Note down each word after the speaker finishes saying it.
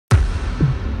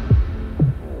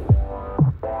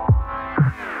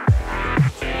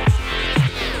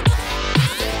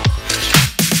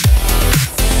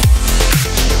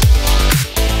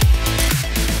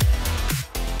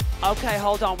Okay,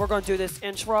 hold on. We're going to do this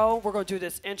intro. We're going to do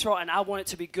this intro, and I want it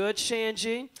to be good,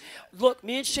 Shanji. Look,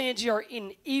 me and Shanji are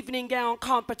in evening gown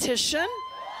competition.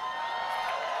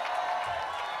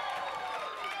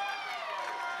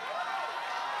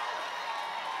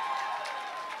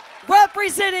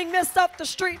 Representing Miss Up the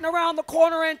Street and Around the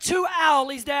Corner and 2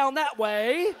 alleys down that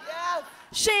way. Yes.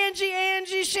 Shanji,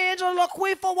 Angie, Shangela,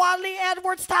 Laquifa, Wadley,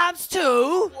 Edwards times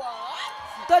 2. What?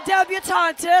 The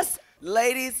debutantes.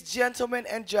 Ladies, gentlemen,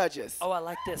 and judges. Oh, I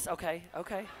like this. Okay,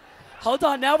 okay. Hold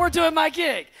on, now we're doing my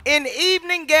gig. In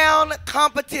evening gown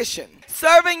competition,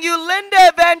 serving you Linda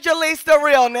Evangelista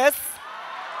realness.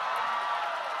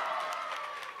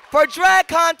 For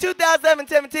DragCon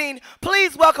 2017,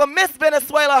 please welcome Miss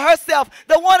Venezuela herself,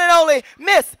 the one and only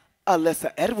Miss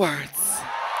Alyssa Edwards.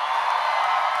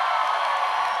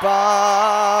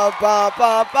 Ba ba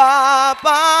ba ba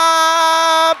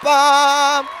ba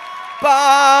ba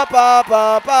ba ba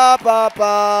ba ba ba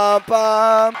ba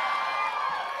ba.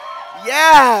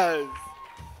 Yes.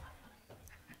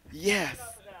 Yes.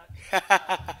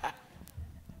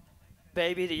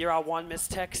 Baby, the year I won Miss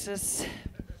Texas,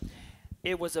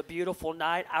 it was a beautiful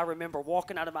night. I remember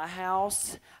walking out of my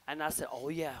house, and I said, oh,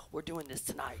 yeah, we're doing this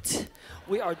tonight.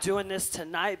 We are doing this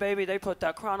tonight, baby. They put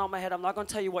that crown on my head. I'm not going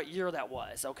to tell you what year that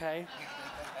was, okay?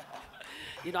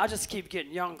 You know, I just keep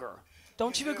getting younger.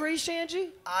 Don't you agree, Shanji?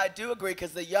 I do agree,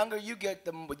 because the younger you get,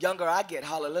 the younger I get.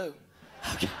 Hallelujah.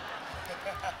 Okay.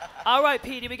 All right,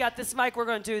 Petey, we got this mic. We're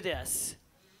going to do this.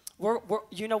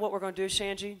 You know what we're going to do,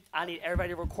 Shanji? I need everybody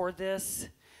to record this.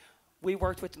 We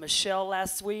worked with Michelle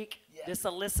last week. Yes. This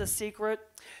Alyssa secret.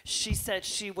 She said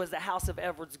she was the House of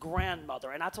Edwards' grandmother,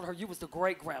 and I told her you was the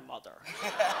great-grandmother.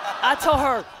 I told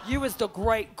her you was the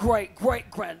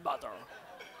great-great-great-grandmother.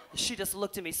 She just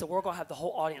looked at me, so we're going to have the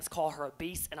whole audience call her a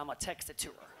beast, and I'm going to text it to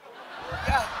her.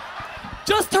 Yeah.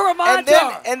 Just to remind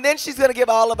her. And then she's going to give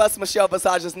all of us Michelle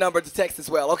Visage's number to text as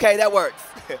well. Okay, that works.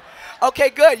 Okay,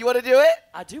 good. You want to do it?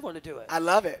 I do want to do it. I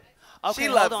love it. Okay, she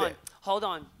loves it. Hold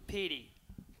on, Petey.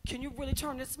 Can you really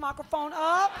turn this microphone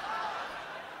up?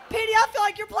 Petey, I feel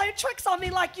like you're playing tricks on me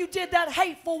like you did that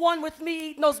hateful one with me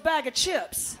eating those bag of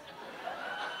chips.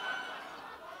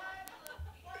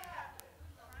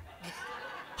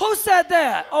 Who said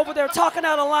that? Over there talking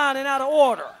out of line and out of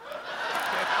order.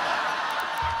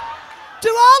 Do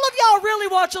all of y'all really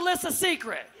watch Alyssa's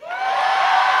Secret?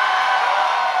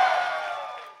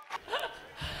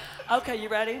 Okay, you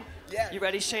ready? Yeah. You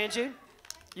ready, Shanji?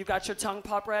 You got your tongue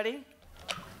pop ready?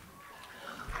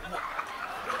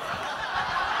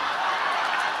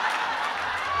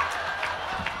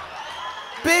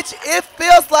 Bitch, it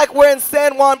feels like we're in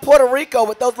San Juan, Puerto Rico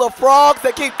with those little frogs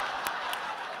that keep...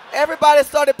 Everybody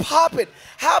started popping.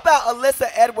 How about Alyssa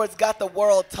Edwards got the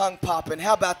world tongue popping?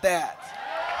 How about that?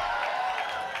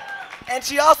 And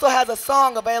she also has a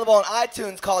song available on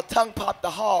iTunes called Tongue Pop the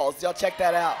Halls. Y'all check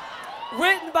that out.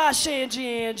 Written by Shanji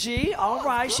Angie. All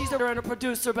right, she's a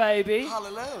producer, baby.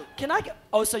 Hallelujah. Can I get...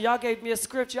 Oh, so y'all gave me a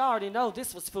script. Y'all already know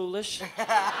this was foolish.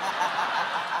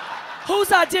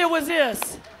 Whose idea was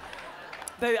this?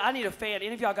 Baby, I need a fan.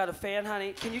 Any of y'all got a fan,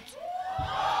 honey? Can you...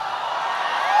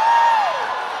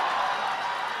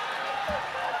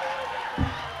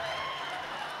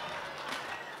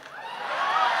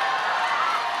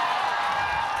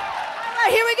 All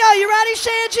right, here we go. You ready,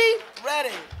 Shanji?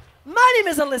 Ready. My name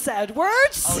is Alyssa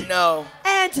Edwards. Oh, no.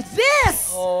 And this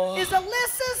is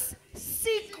Alyssa's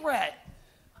Secret.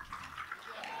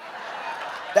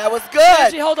 That was good.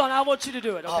 Shanji, hold on. I want you to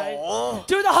do it, okay? Oh.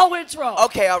 Do the whole intro.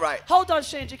 Okay, all right. Hold on,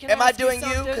 Shanji. Can Am I I ask doing you?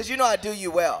 something? Because you know I do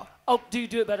you well. Oh, do you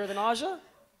do it better than Aja?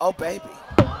 Oh, baby.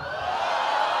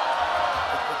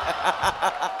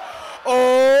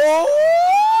 Oh.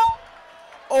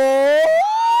 Oh.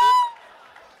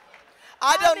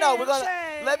 I don't know. We're going to...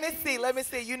 Let me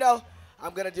see. You know,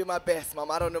 I'm going to do my best,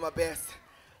 Mom. I don't know my best.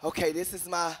 Okay, this is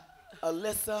my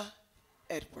Alyssa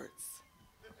Edwards.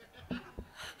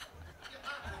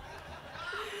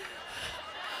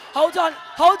 Hold on,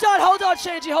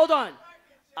 Shanji, hold on.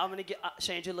 I'm gonna get,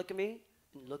 Shanji, look at me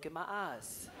and look in my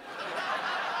eyes.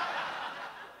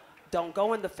 Don't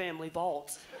go in the family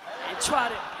vault and try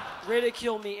to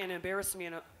ridicule me and embarrass me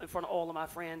in front of all of my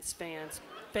friends, fans,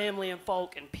 family and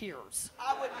folk and peers.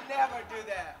 I would never do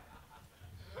that.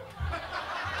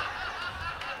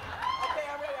 Okay,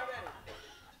 I'm ready.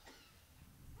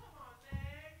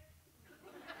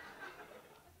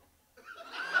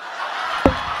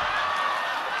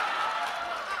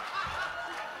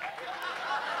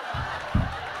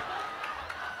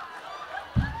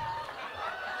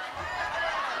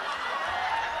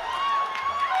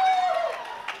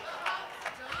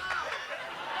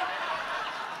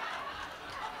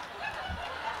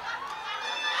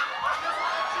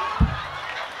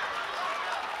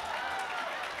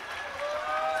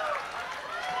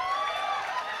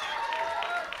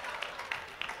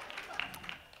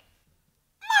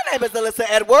 name is Alyssa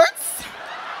Edwards.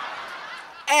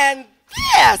 And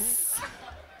this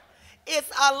is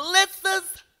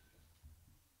Alyssa's.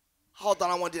 Hold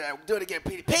on, I want to do that. Do it again,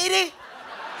 Petey. Petey?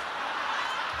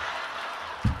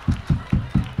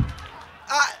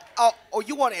 Oh,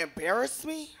 you want to embarrass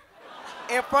me?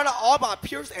 In front of all my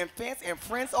peers and fans and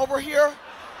friends over here?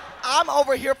 I'm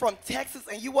over here from Texas,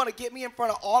 and you want to get me in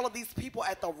front of all of these people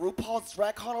at the RuPaul's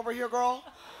DragCon over here, girl?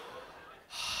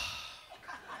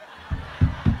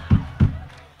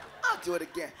 I'll do it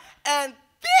again. And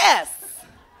this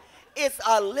is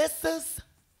Alyssa's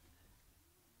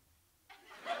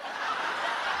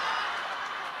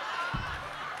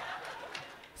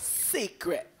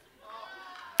secret.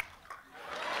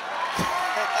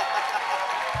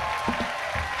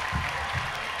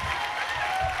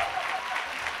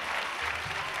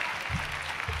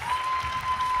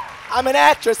 I'm an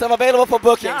actress. I'm available for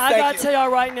bookings. Now, I gotta tell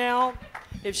y'all right now,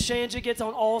 if Shangela gets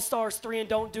on All Stars 3 and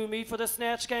don't do me for the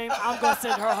Snatch Game, I'm gonna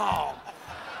send her home.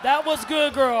 That was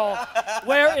good, girl.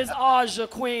 Where is Aja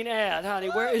Queen at, honey?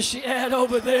 Where is she at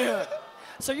over there?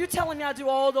 So you're telling me I do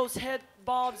all those head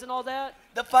bobs and all that?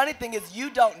 The funny thing is you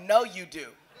don't know you do.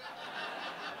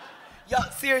 Y'all,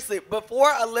 seriously,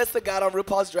 before Alyssa got on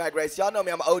RuPaul's Drag Race, y'all know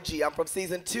me, I'm OG. I'm from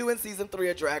season 2 and season 3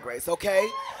 of Drag Race, okay?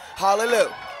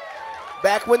 Hallelujah.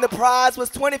 Back when the prize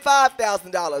was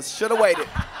 $25,000. Should have waited.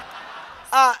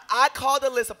 I called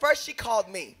Alyssa. First, she called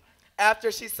me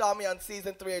after she saw me on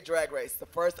season 3 of Drag Race, the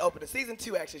first opening. Season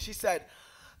 2, actually. She said,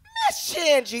 Miss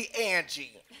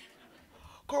Angie.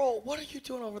 Girl, what are you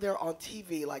doing over there on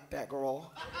TV like that,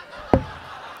 girl?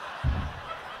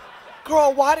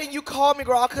 Girl, why didn't you call me,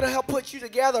 girl? I could have helped put you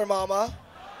together, mama.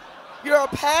 You're a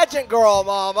pageant girl,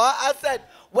 mama. I said,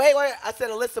 wait. I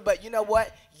said, Alyssa, but you know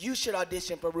what? You should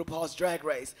audition for RuPaul's Drag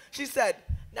Race. She said,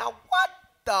 now what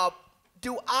the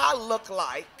do I look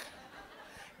like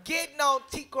getting on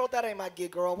TV? Girl, that ain't my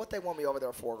gig, girl. What they want me over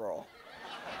there for, girl?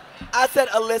 I said,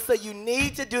 Alyssa, you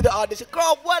need to do the audition.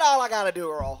 Girl, what all I gotta do,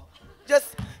 girl?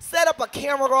 Just set up a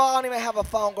camera, girl. I don't even have a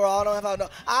phone, girl. I don't have no.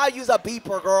 I'll use a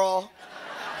beeper, girl.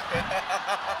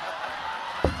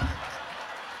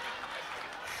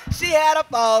 She had a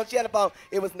phone.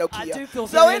 It was Nokia. I do feel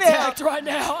very attacked right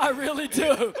now. I really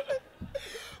do.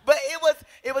 But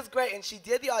it was great, and she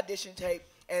did the audition tape,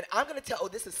 and I'm gonna tell. Oh,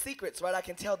 this is secrets, right? I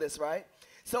can tell this, right?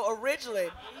 So originally,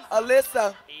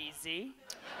 Alyssa. Easy.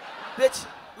 Bitch,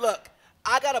 look,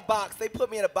 I got a box. They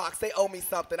put me in a box. They owe me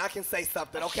something. I can say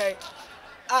something, okay?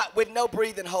 With no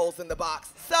breathing holes in the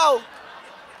box. So,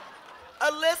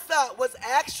 Alyssa was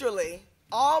actually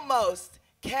almost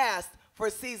cast for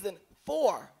season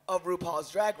 4 of RuPaul's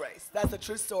Drag Race. That's a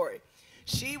true story.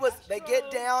 They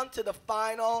get down to the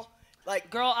final, like,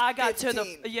 girl, I got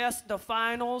 15. to the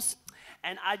finals,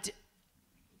 and I did.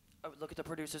 Oh, look at the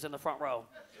producers in the front row.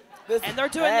 And they're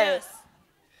doing this.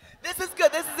 This is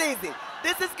good. This is easy.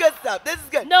 This is good stuff. This is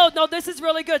good. No, this is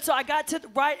really good. So I got to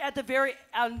right at the very,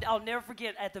 I'll never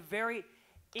forget, at the very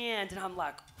end, and I'm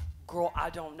like, girl,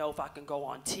 I don't know if I can go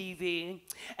on TV.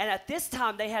 And at this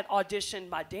time, they had auditioned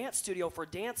my dance studio for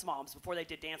Dance Moms before they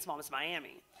did Dance Moms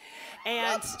Miami.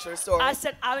 And that's a true story. I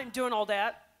said, I ain't doing all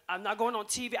that. I'm not going on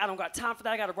TV. I don't got time for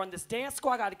that. I got to run this dance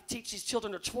school. I got to teach these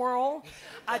children to twirl.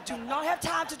 I do not have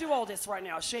time to do all this right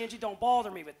now. Shangela, don't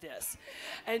bother me with this.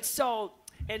 And so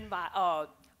in my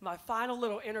final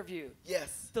little interview,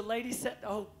 yes, the lady said,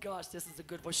 oh, gosh, this is a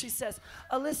good one. She says,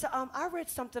 Alyssa, I read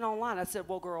something online. I said,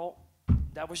 well, girl,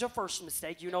 that was your first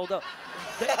mistake. You know, the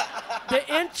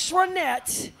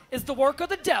intranet is the work of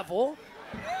the devil.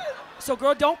 So,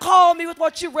 girl, don't call me with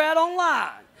what you read online.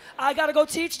 I got to go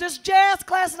teach this jazz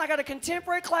class, and I got a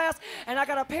contemporary class, and I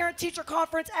got a parent-teacher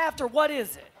conference after. What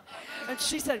is it? And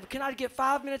she said, can I get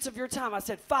 5 minutes of your time? I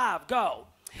said, 5, go.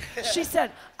 She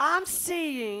said, I'm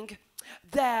seeing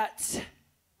that,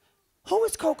 who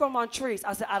is Coco Montrese?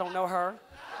 I said, I don't know her.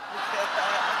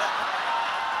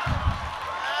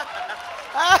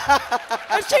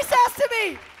 And she says to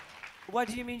me, what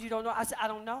do you mean you don't know? I said, I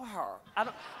don't know her.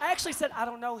 I actually said, I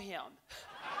don't know him.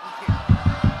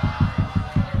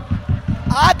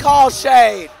 I call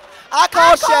shade. I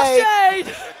call shade.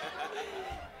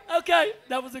 Okay,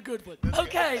 that was a good one.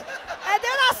 Okay. And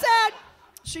then I said,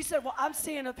 she said, well, I'm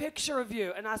seeing a picture of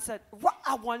you. And I said, what?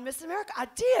 I won Miss America. I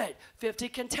did. 50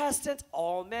 contestants,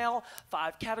 all male,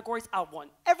 5 categories. I won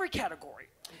every category.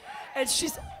 And she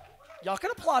said, y'all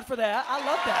can applaud for that. I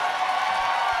love that.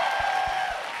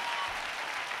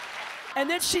 And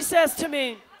then she says to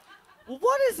me, well,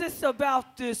 what is this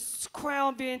about this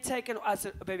crown being taken? I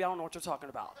said, baby, I don't know what you're talking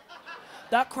about.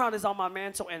 That crown is on my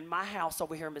mantle in my house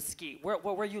over here in Mesquite. Where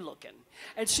are you looking?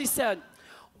 And she said,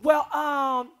 well,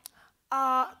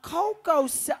 Coco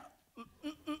said,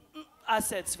 I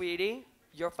said, sweetie,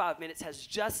 your 5 minutes has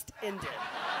just ended.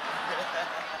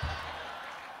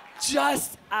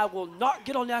 I will not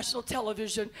get on national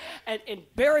television and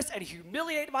embarrass and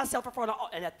humiliate myself in front of all.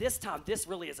 And at this time, this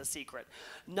really is a secret.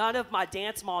 None of my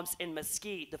dance moms in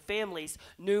Mesquite, the families,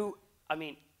 knew, I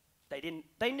mean,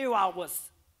 they knew I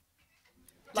was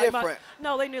different.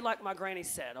 No, they knew like my granny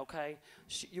said, okay?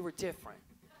 You were different.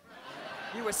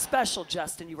 You were special,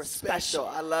 Justin. You were special.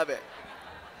 I love it.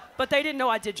 But they didn't know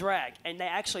I did drag. And they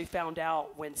actually found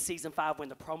out when season 5, when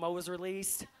the promo was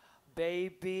released.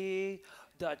 Baby,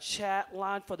 the chat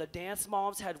line for the dance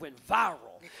moms had went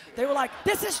viral. They were like,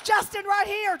 this is Justin right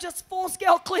here, just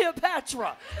full-scale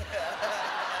Cleopatra.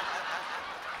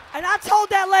 And I told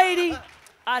that lady,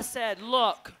 I said,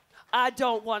 look, I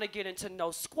don't want to get into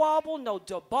no squabble, no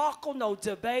debacle, no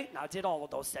debate. And I did all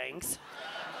of those things.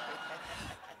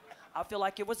 I feel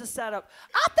like it was a setup.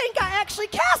 I think I actually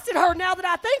casted her now that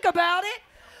I think about it,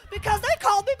 because they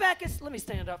called me back and let me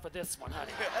stand up for this one,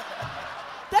 honey.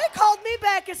 They called me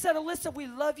back and said, Alyssa, we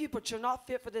love you, but you're not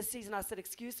fit for this season. I said,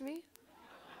 excuse me?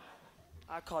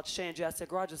 I called Shangela. I said,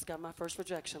 girl, I just got my first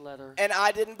rejection letter. And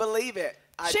I didn't believe it.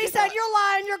 She said, you're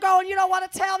lying, you're going, you don't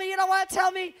want to tell me, you don't want to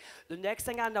tell me. The next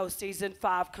thing I know, season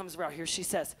 5 comes around. Here she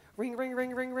says, ring, ring,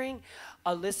 ring, ring, ring.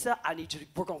 Alyssa, I need you,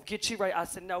 we're going to get you right. I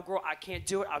said, no, girl, I can't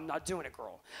do it. I'm not doing it,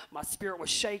 girl. My spirit was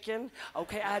shaking.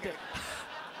 Okay, I had to.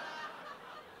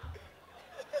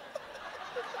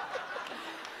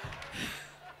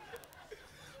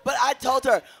 But I told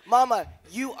her, Mama,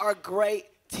 you are great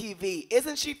TV.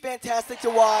 Isn't she fantastic to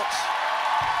watch?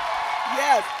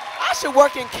 Yes, I should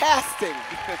work in casting.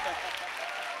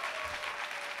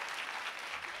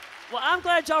 Well, I'm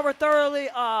glad y'all were thoroughly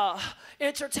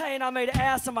entertained. I made an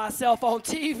ass of myself on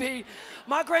TV.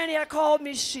 My granny had called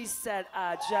me. She said,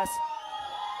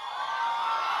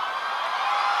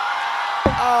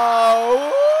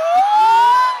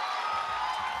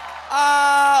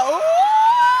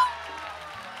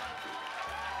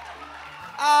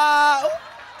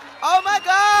 oh my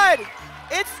God,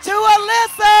 it's 2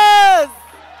 Alyssas.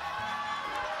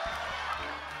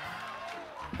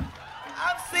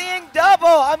 I'm seeing double,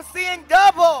 I'm seeing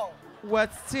double.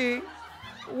 What's tea?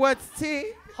 What's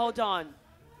tea? hold on.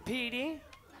 Petey?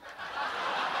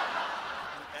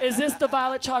 Is this the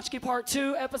Violet Chachki Part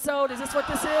 2 episode? Is this what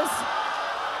this is?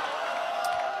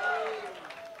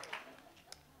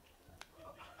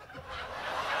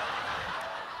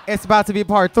 It's about to be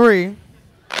part 3.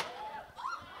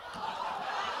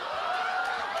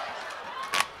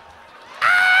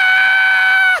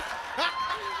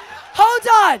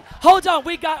 Hold on.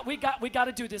 We got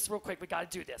to do this real quick. We got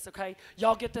to do this, okay?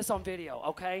 Y'all get this on video,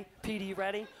 okay? Petey, you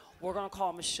ready? We're gonna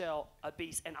call Michelle a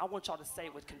beast, and I want y'all to say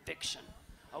it with conviction,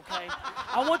 okay?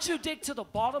 I want you to dig to the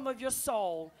bottom of your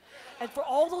soul, and for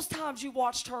all those times you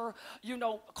watched her, you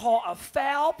know, call a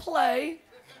foul play.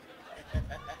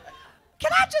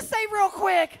 Can I just say real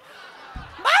quick,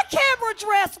 my camera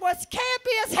dress was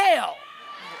campy as hell.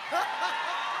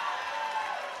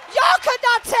 Y'all could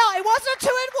not tell. It wasn't a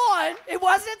 2-in-1. It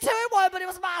wasn't a 2-in-1, but it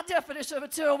was my definition of a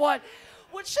 2-in-1.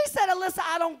 When she said, Alyssa,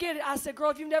 I don't get it, I said, girl,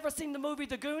 if you've never seen the movie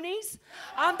The Goonies,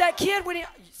 I'm that kid when he...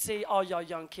 See, all y'all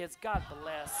young kids, God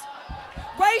bless.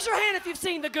 Raise your hand if you've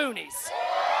seen The Goonies.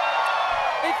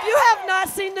 If you have not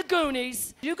seen The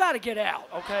Goonies, you got to get out,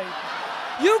 okay?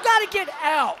 You got to get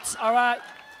out, all right?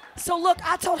 So look,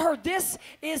 I told her this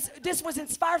was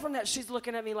inspired from that. She's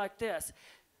looking at me like this.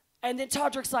 And then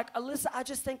Todrick's like, Alyssa, I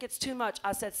just think it's too much.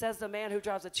 I said, says the man who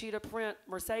drives a cheetah print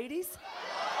Mercedes.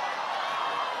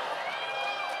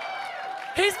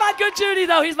 He's my good Judy,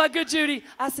 though. He's my good Judy.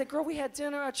 I said, girl, we had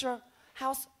dinner at your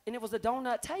house, and it was a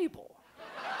donut table.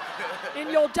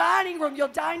 In your dining room, your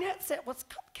dinette set was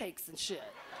cupcakes and shit.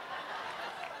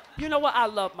 You know what? I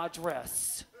love my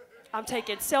dress. I'm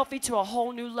taking selfie to a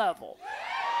whole new level.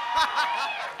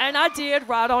 And I did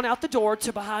right on out the door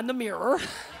to behind the mirror.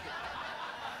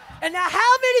 And now,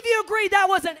 how many of you agree that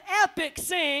was an epic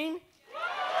scene?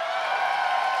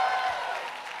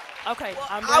 Okay, well,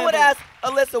 I'm I would ask,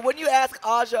 Alyssa, when you ask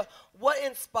Aja, what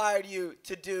inspired you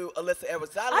to do Alyssa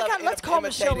Edwards? Let's call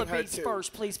Michelle a beast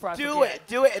first, please, before I forget.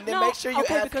 Do it, and then make sure you ask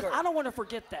her. Okay, because I don't want to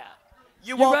forget that.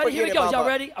 You won't ready? forget Here we it, go. Mama. Y'all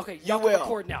ready? Okay, y'all can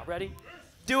record now. Ready?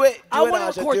 Do it. I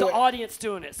want to record the audience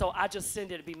doing it, so I just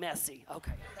send it to be messy.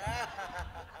 Okay.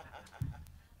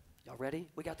 Y'all ready?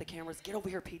 We got the cameras. Get over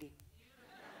here, Petey.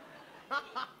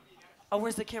 Oh,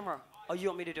 where's the camera? Oh, you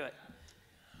want me to do it?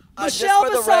 Michelle,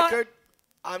 just for the record,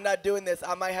 I'm not doing this.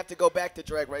 I might have to go back to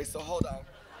Drag Race, so hold on.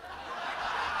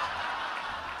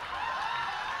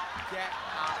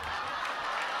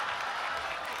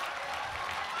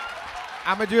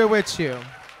 I'm going to do it with you.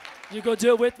 You gonna do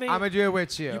it with me? I'm gonna do it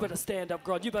with you. You better stand up,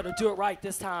 girl. You better do it right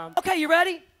this time. Okay, you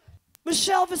ready?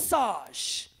 Michelle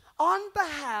Visage, on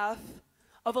behalf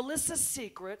of Alyssa's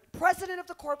Secret, president of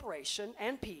the corporation,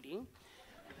 and Petey,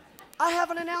 I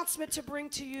have an announcement to bring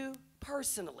to you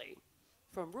personally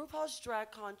from RuPaul's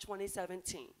DragCon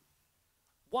 2017.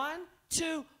 1,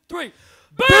 2, 3.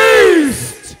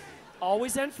 Beast!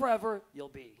 Always and forever, you'll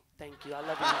be. Thank you. I love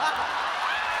you. Get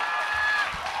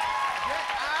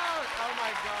out! Oh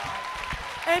my God.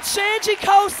 And Shanji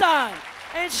co-signed.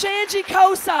 And Shanji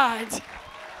co-signed.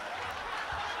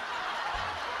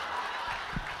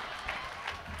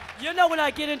 You know when I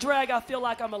get in drag, I feel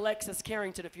like I'm Alexis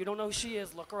Carrington. If you don't know who she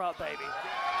is, look her up, baby.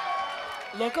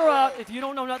 Look her up. If you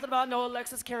don't know nothing about no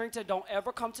Alexis Carrington, don't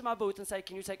ever come to my booth and say,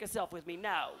 can you take a selfie with me?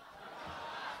 No.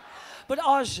 But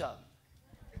Aja.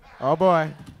 Oh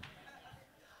boy.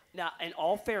 Now, in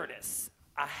all fairness,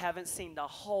 I haven't seen the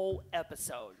whole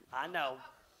episode. I know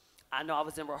I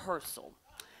was in rehearsal.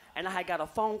 And I had got a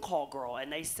phone call, girl,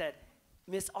 and they said,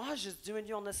 Miss Aja's doing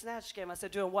you on the Snatch Game. I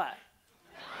said, doing what?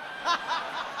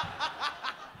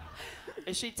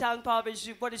 Is she tongue popping?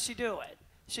 What is she doing?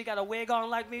 She got a wig on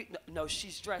like me? No,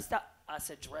 she's dressed up. I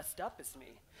said, dressed up as me.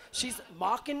 She's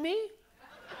mocking me?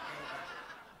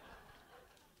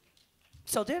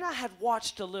 So then I had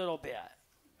watched a little bit.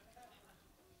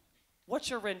 What's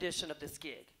your rendition of this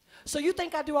gig? So you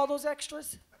think I do all those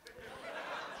extras?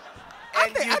 I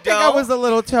think I was a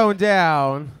little toned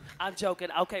down. I'm joking.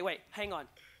 Okay, wait, hang on.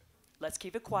 Let's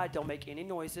keep it quiet. Don't make any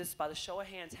noises. By the show of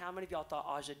hands, how many of y'all thought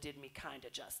Aja did me kind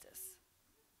of justice?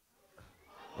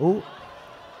 Ooh.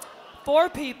 4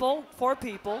 people. 4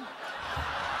 people.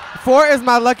 4 is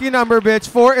my lucky number, bitch.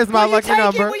 4 is my lucky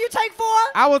number. Will you take 4?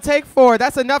 I will take 4.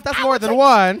 That's enough. That's more than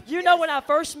 1. You know when I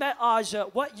first met Aja,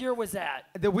 what year was that?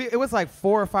 It was like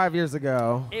 4 or 5 years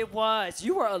ago. It was.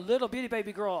 You were a little bitty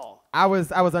baby girl. I was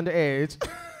underage.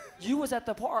 You was at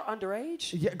the part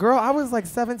underage? Yeah, girl, I was like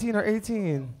 17 or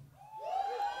 18.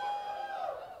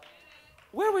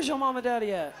 Where was your mom and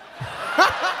daddy at?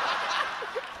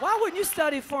 Why wouldn't you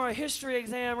study for a history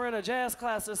exam or in a jazz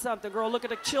class or something, girl? Look at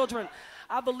the children.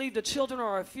 I believe the children are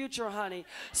our future, honey.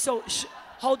 So,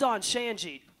 hold on,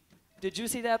 Shanji. Did you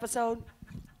see the episode?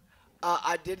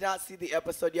 I did not see the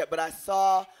episode yet, but I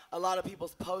saw a lot of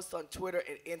people's posts on Twitter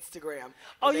and Instagram.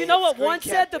 Oh, you know what one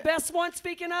said, the best one,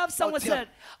 speaking of? Someone tell said,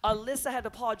 Alyssa had to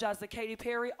apologize to Katy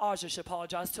Perry. Aja should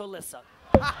apologize to Alyssa.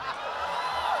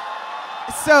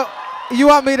 So, you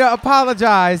want me to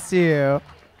apologize to you?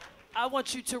 I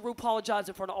want you to apologize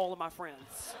in front of all of my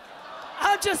friends.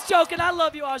 I'm just joking. I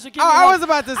love you, Aja. I was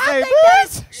about to say,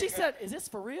 bitch. She said, is this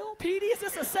for real, Petey? Is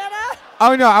this a setup?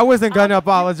 Oh, no, I wasn't going to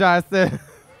apologize to.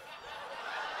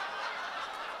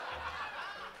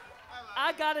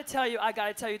 I gotta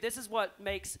tell you, this is what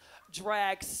makes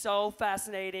drag so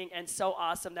fascinating and so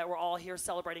awesome that we're all here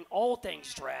celebrating all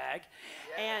things drag.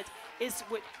 And it's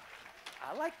what,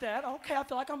 I like that. Okay, I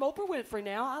feel like I'm Oprah Winfrey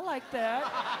now. I like that.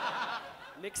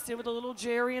 Mixed in with a little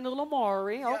Jerry and a little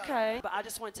Maury. Okay. But I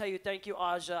just want to tell you, thank you,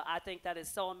 Aja. I think that is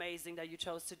so amazing that you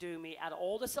chose to do me. Out of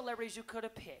all the celebrities you could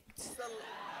have picked.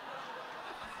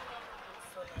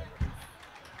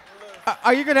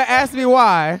 Are you going to ask me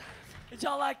why? Did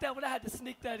y'all like that when I had to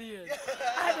sneak that in?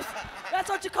 That's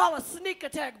what you call a sneak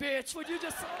attack, bitch. When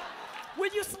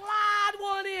you slide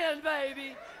one in,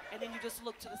 baby, and then you just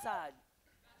look to the side.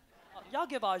 Y'all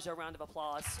give Aja a round of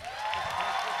applause.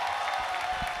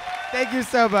 Thank you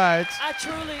so much. I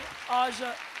truly,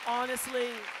 Aja, honestly,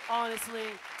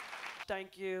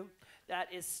 thank you.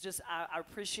 That is just, I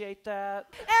appreciate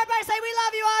that. Everybody say we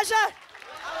love you, Aja.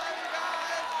 I love you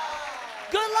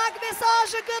guys. Good luck, Miss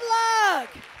Aja, good luck.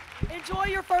 Enjoy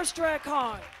your first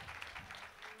DragCon.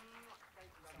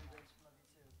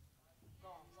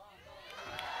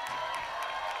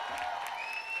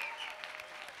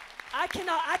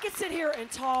 I could sit here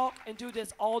and talk and do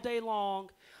this all day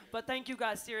long, but thank you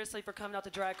guys seriously for coming out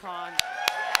to DragCon.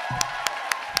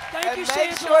 Thank you, Shangela.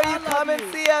 Make sure you come and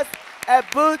see us at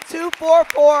booth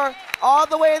 244, all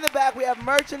the way in the back. We have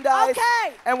merchandise.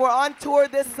 Okay. And we're on tour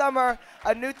this summer,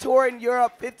 a new tour in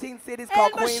Europe, 15 cities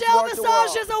called Queens Michelle Rock the World.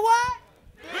 Visage is a what?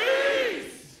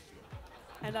 Peace.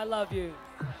 And I love you.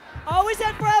 Always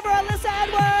and forever, Alyssa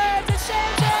Edwards and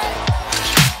Shangela.